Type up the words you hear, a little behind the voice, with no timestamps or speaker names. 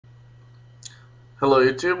Hello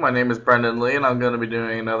YouTube, my name is Brendan Lee and I'm going to be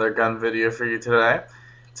doing another gun video for you today.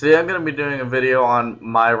 Today I'm going to be doing a video on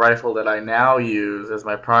my rifle that I now use as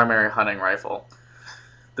my primary hunting rifle.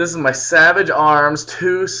 This is my Savage Arms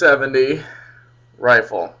 270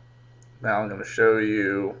 rifle. Now I'm going to show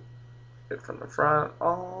you it from the front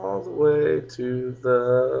all the way to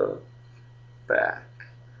the back.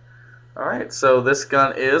 Alright, so this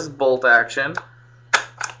gun is bolt action.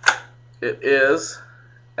 It is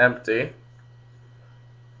empty.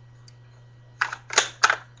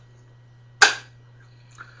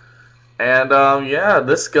 And yeah,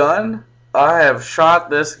 this gun, I have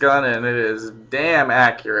shot this gun and it is damn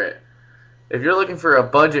accurate. If you're looking for a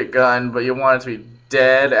budget gun but you want it to be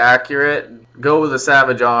dead accurate, go with the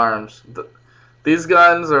Savage Arms. These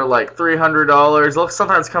guns are like $300. They'll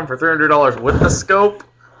sometimes come for $300 with the scope.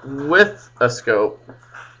 With a scope.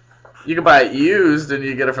 You can buy it used and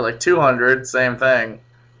you get it for like $200. Same thing.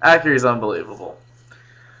 Accuracy is unbelievable.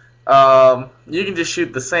 You can just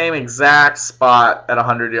shoot the same exact spot at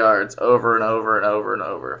 100 yards over and over and over and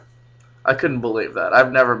over. I couldn't believe that.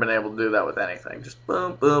 I've never been able to do that with anything. Just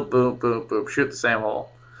boom, boom, boom, boom, boom, shoot the same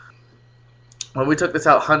hole. When we took this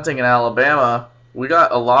out hunting in Alabama, we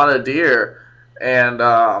got a lot of deer, and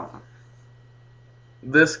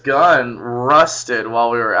this gun rusted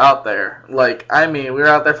while we were out there. Like, I mean, we were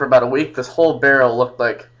out there for about a week. This whole barrel looked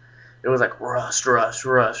like it was like rust, rust,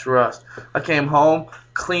 rust, rust. I came home,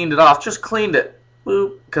 cleaned it off, just cleaned it,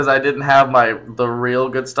 boop, because I didn't have the real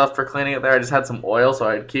good stuff for cleaning it there. I just had some oil so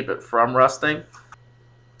I'd keep it from rusting.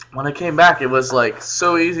 When I came back, it was like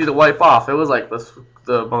so easy to wipe off. It was like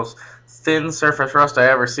the most thin surface rust I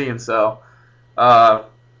ever seen. So I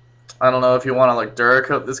don't know if you want to like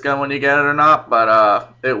Duracoat this gun when you get it or not,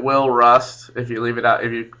 but it will rust if you leave it out,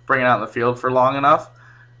 if you bring it out in the field for long enough.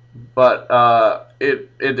 But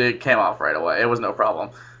it came off right away. It was no problem.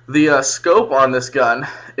 The scope on this gun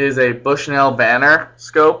is a Bushnell Banner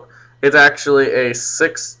scope. It's actually a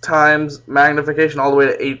 6 times magnification all the way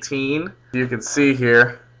to 18. You can see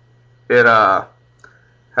here it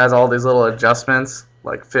has all these little adjustments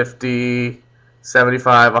like 50,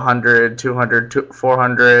 75, 100, 200,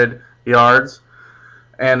 400 yards.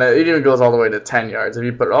 And it even goes all the way to 10 yards. If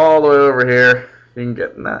you put it all the way over here, you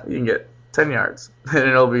can get 10 yards, and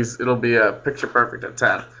it'll be a picture perfect at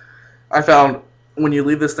 10. I found when you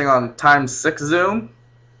leave this thing on ×6 zoom,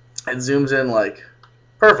 it zooms in like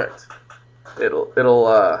perfect.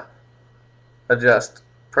 It'll adjust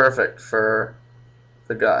perfect for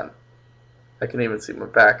the gun. I can even see my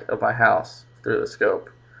back of my house through the scope.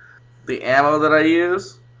 The ammo that I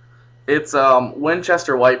use, it's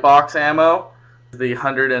Winchester white box ammo, the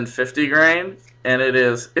 150 grain, and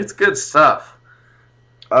it's good stuff.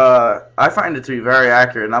 I find it to be very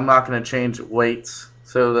accurate, and I'm not going to change weights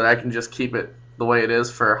so that I can just keep it the way it is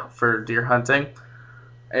for deer hunting.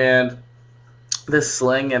 And this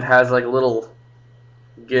sling, it has like a little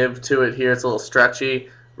give to it here. It's a little stretchy,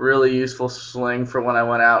 really useful sling for when I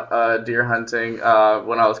went out deer hunting,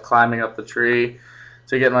 when I was climbing up the tree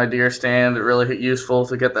to get my deer stand. Really useful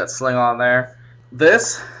to get that sling on there.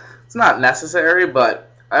 It's not necessary, but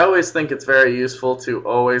I always think it's very useful to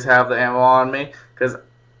always have the ammo on me, because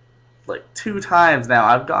like 2 times now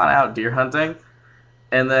I've gone out deer hunting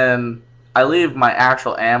and then I leave my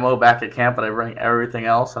actual ammo back at camp, but I bring everything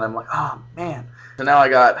else, and I'm like, oh man. So now I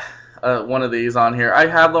got one of these on here. I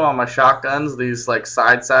have them on my shotguns, these like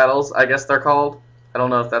side saddles, I guess they're called. I don't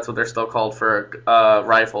know if that's what they're still called for a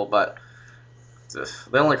rifle, but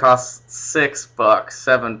they only cost $6,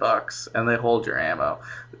 $7, and they hold your ammo.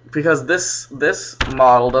 Because this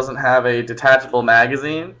model doesn't have a detachable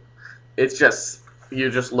magazine. It's just, you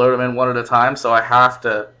just load them in one at a time, so I have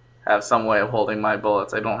to have some way of holding my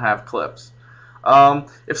bullets. I don't have clips.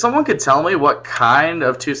 If someone could tell me what kind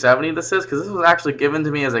of 270 this is, because this was actually given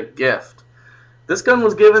to me as a gift. This gun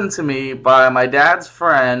was given to me by my dad's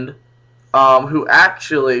friend, who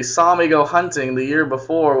actually saw me go hunting the year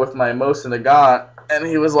before with my Mosin Nagant, and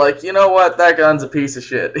he was like, you know what, that gun's a piece of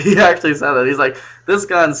shit. He actually said that. He's like, this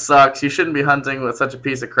gun sucks. You shouldn't be hunting with such a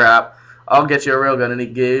piece of crap. I'll get you a real gun, and he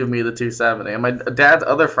gave me the 270. And my dad's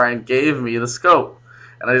other friend gave me the scope,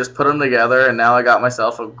 and I just put them together, and now I got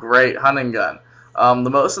myself a great hunting gun. The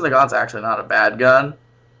Mosin Nagant's actually not a bad gun,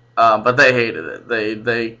 but they hated it.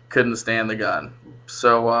 They couldn't stand the gun.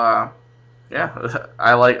 So yeah,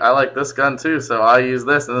 I like this gun too. So I use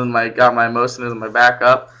this, and then got my Mosin as my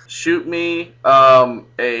backup. Shoot me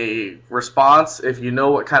a response if you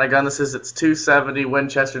know what kind of gun this is. It's 270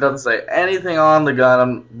 Winchester. Doesn't say anything on the gun.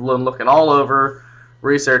 I'm looking all over,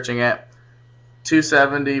 researching it.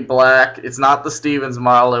 270 black. It's not the Stevens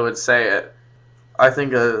model. I would say it. I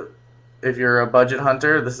think if you're a budget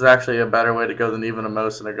hunter, this is actually a better way to go than even a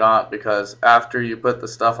Mosin Nagant, because after you put the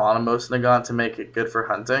stuff on a Mosin Nagant to make it good for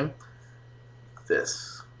hunting,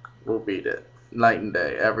 this will beat it night and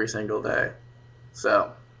day every single day.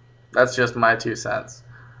 So that's just my 2 cents.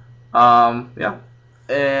 Yeah,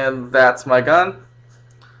 and that's my gun.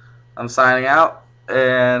 I'm signing out,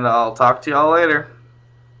 and I'll talk to y'all later.